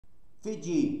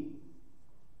Fiji,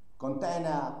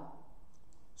 container,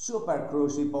 super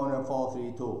cruise ship owner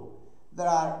 432. There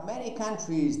are many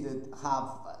countries that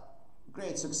have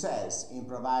great success in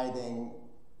providing,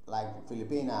 like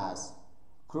Filipinas,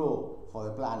 crew for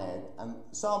the planet, and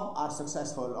some are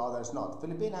successful, others not.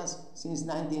 Filipinas, since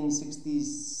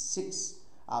 1966,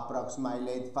 approximately,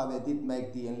 my late father did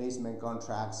make the enlistment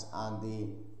contracts and the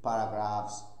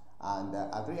paragraphs and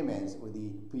agreements with the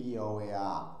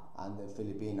POAR and the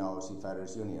Filipino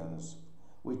Seafarers unions,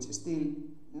 which still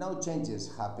no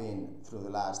changes have been through the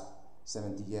last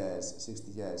 70 years,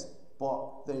 60 years.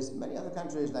 But there's many other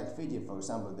countries like Fiji, for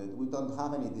example, that we don't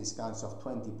have any discounts of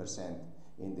 20%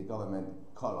 in the government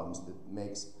columns that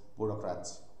makes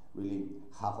bureaucrats really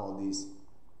have all this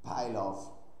pile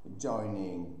of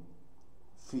joining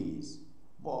fees.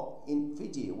 But in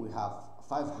Fiji, we have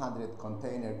 500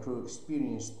 container crew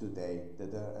experience today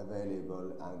that are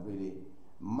available, and really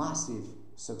massive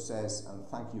success, and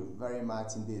thank you very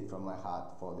much indeed from my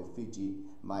heart for the Fiji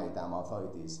Maritime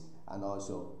authorities and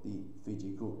also the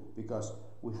Fiji crew, because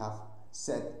we have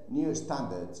set new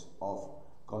standards of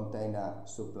container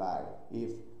supply.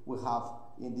 If we have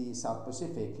in the South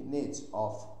Pacific needs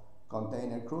of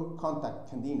container crew,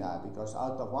 contact Candina, because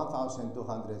out of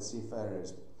 1,200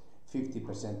 seafarers,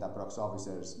 50% approx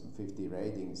officers, 50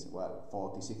 ratings, well,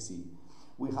 40, 60.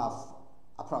 We have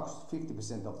approx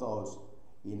 50% of those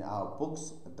in our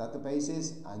books,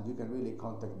 databases, and you can really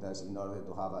contact us in order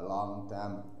to have a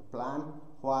long-term plan.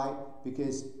 Why?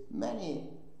 Because many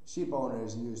ship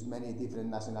owners use many different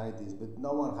nationalities, but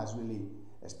no one has really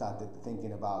started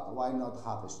thinking about why not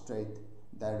have a straight,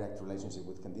 direct relationship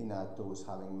with Candina towards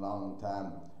having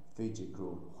long-term Fiji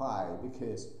crew. Why?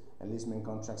 Because enlistment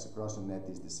contracts across the net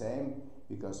is the same,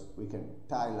 because we can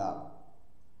tile up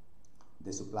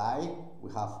the supply. We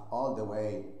have all the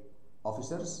way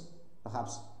officers,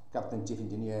 perhaps captain, chief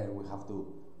engineer we have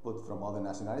to put from other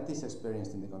nationalities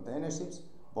experienced in the container ships,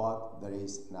 but there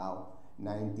is now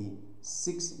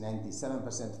 96,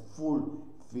 97% full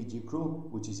Fiji crew,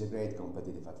 which is a great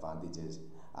competitive advantage,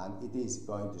 and it is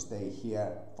going to stay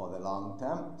here for the long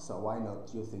term. So why not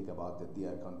you think about the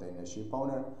dear container ship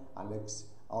owner and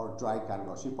or dry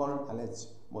cargo ship owner, and let's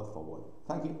move forward.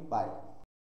 Thank you. Bye.